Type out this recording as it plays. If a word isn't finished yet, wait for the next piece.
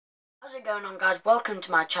How's it going on, guys? Welcome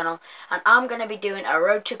to my channel, and I'm going to be doing a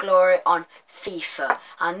Road to Glory on FIFA.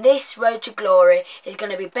 And this Road to Glory is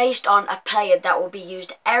going to be based on a player that will be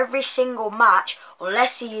used every single match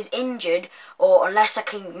unless he is injured, or unless I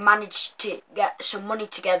can manage to get some money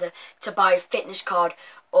together to buy a fitness card,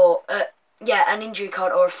 or an injury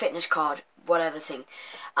card or a fitness card, whatever thing.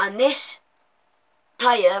 And this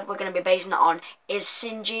player we're going to be basing it on is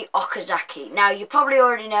Sinji Okazaki. Now, you probably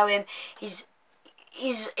already know him.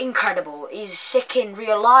 He's incredible. He's sick in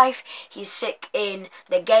real life. He's sick in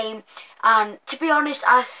the game. And to be honest,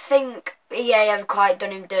 I think EA have quite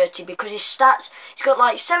done him dirty, because his stats, he's got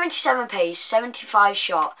like 77 pace, 75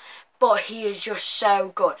 shot, but he is just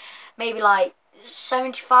so good. Maybe like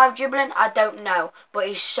 75 dribbling, I don't know, but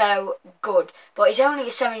he's so good. But he's only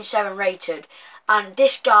a 77 rated, and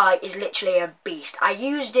this guy is literally a beast. I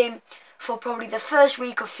used him for probably the first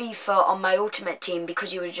week of FIFA on my ultimate team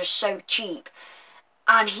because he was just so cheap.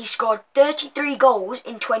 And he scored 33 goals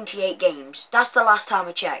in 28 games. That's the last time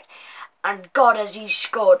I checked. And God, has he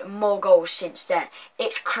scored more goals since then.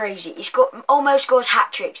 It's crazy. He almost scores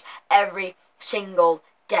hat-tricks every single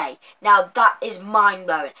day. Now, that is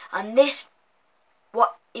mind-blowing. And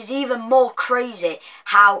what is even more crazy,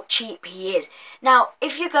 how cheap he is. Now,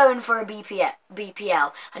 if you're going for a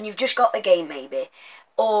BPL and you've just got the game maybe,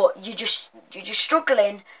 or you're just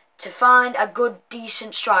struggling to find a good,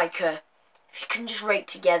 decent striker, if you can just rake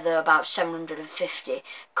together about 750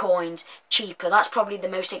 coins cheaper, that's probably the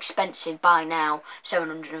most expensive by now,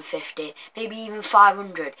 750, maybe even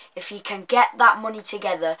 500. If you can get that money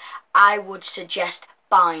together, I would suggest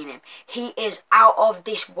buying him. He is out of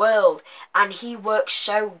this world, and he works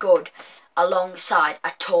so good alongside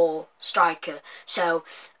a tall striker. So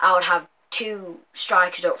I would have two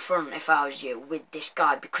strikers up front if I was you with this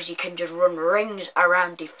guy, because he can just run rings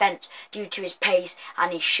around defence due to his pace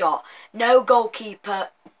and his shot. No goalkeeper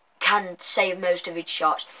can save most of his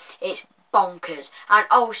shots. It's bonkers. And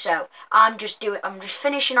also, I'm just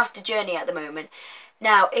finishing off the journey at the moment.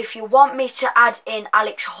 Now, if you want me to add in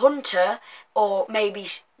Alex Hunter, or maybe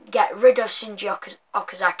get rid of Sinji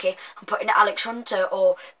Okazaki and put in Alex Hunter,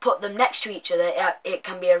 or put them next to each other, it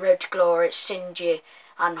can be a Road to Glory, it's Sinji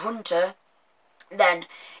and Hunter, then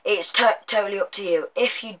it's totally up to you.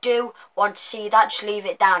 If you do want to see that, just leave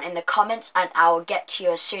it down in the comments and I will get to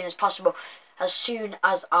you as soon as possible, as soon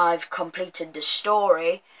as I've completed the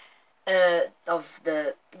story of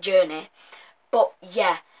the journey. But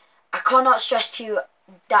yeah, I cannot stress to you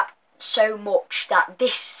that so much that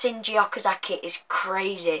this Sinji Okazaki is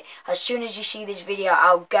crazy. As soon as you see this video,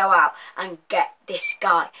 I'll go out and get this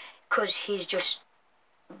guy, because he's just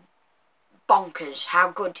bonkers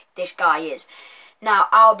how good this guy is. Now,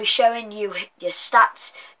 I'll be showing you your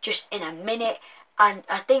stats just in a minute, and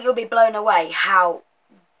I think you'll be blown away how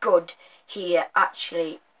good he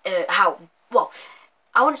actually, I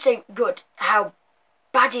wouldn't say good, how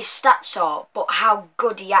bad his stats are, but how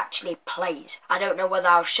good he actually plays. I don't know whether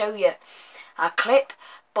I'll show you a clip,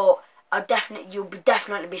 but you'll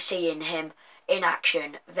definitely be seeing him in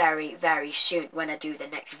action very, very soon when I do the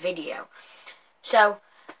next video. So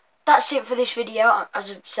that's it for this video.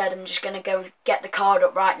 As I've said, I'm just going to go get the card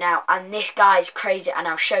up right now, and this guy's crazy, and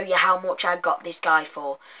I'll show you how much I got this guy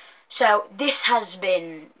for. So this has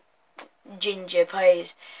been Ginger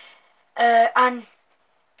Plays, and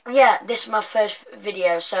yeah, this is my first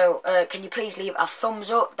video, so can you please leave a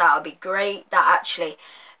thumbs up? That would be great. That actually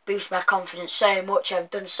boosts my confidence so much.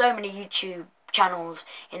 I've done so many YouTube channels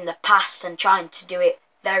in the past and trying to do it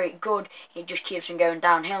very good, it just keeps on going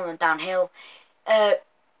downhill and downhill.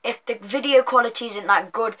 If the video quality isn't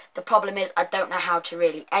that good, the problem is I don't know how to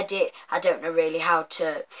really edit. I don't know really how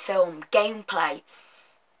to film gameplay.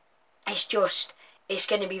 It's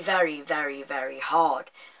going to be very, very, very hard.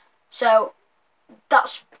 So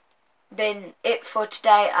that's been it for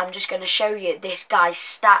today. I'm just going to show you this guy's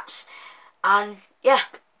stats, and yeah.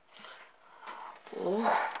 Ooh.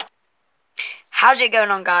 How's it going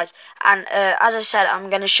on, guys? And as I said, I'm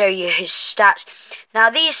going to show you his stats. Now,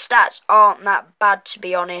 these stats aren't that bad, to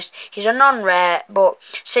be honest. He's a non-rare, but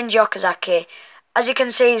Sinji Okazaki, as you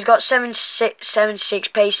can see, he's got 76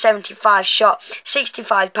 pace, 75 shot,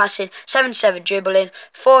 65 passing, 77 dribbling,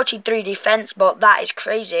 43 defence, but that is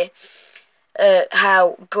crazy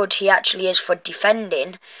how good he actually is for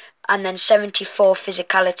defending. And then 74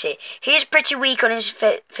 physicality. He is pretty weak on his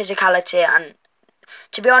physicality, and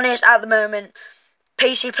to be honest, at the moment,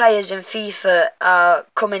 pacey players in FIFA are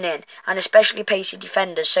coming in, and especially pacey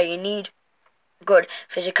defenders, so you need good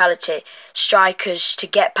physicality strikers to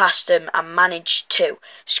get past them and manage to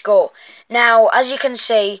score. Now, as you can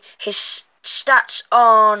see, his stats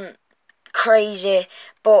aren't crazy,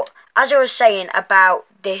 but as I was saying about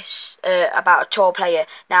this about a tall player.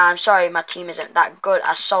 Now, I'm sorry my team isn't that good.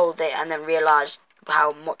 I sold it and then realised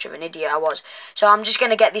how much of an idiot I was. So I'm just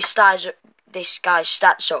going to get this guy's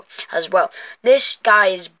stats up as well. This guy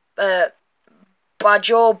is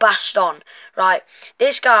Bajor Baston, right?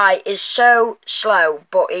 This guy is so slow,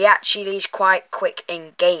 but he actually is quite quick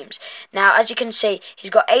in games. Now, as you can see,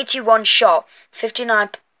 he's got 81 shot, 59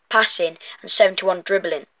 passing, and 71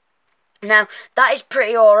 dribbling. Now, that is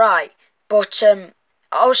pretty alright, but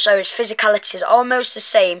also his physicality is almost the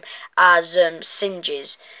same as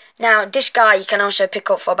Sinji's. Now, this guy you can also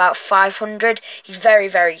pick up for about 500. He's very,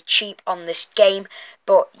 very cheap on this game,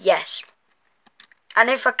 but yes. And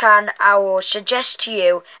if I can, I will suggest to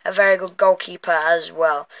you a very good goalkeeper as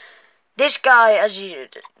well. This guy, as you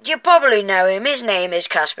probably know him, his name is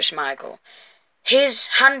Kasper Schmeichel. His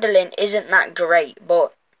handling isn't that great,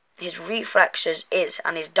 but his reflexes is,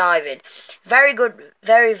 and his diving. Very good,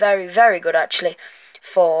 very, very, very good actually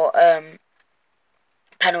for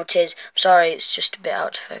penalties. I'm sorry, it's just a bit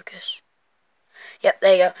out of focus. Yep,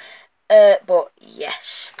 there you go. But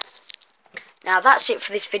yes. Now that's it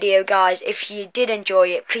for this video, guys. If you did enjoy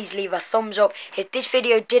it, please leave a thumbs up. If this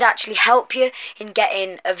video did actually help you in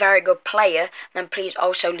getting a very good player, then please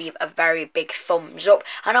also leave a very big thumbs up.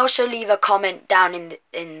 And also leave a comment down in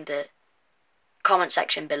the comment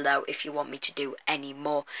section below if you want me to do any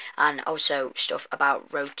more. And also stuff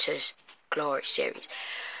about Road to Glory series.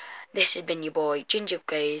 This has been your boy, Sinji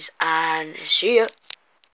Okazaki, and see ya.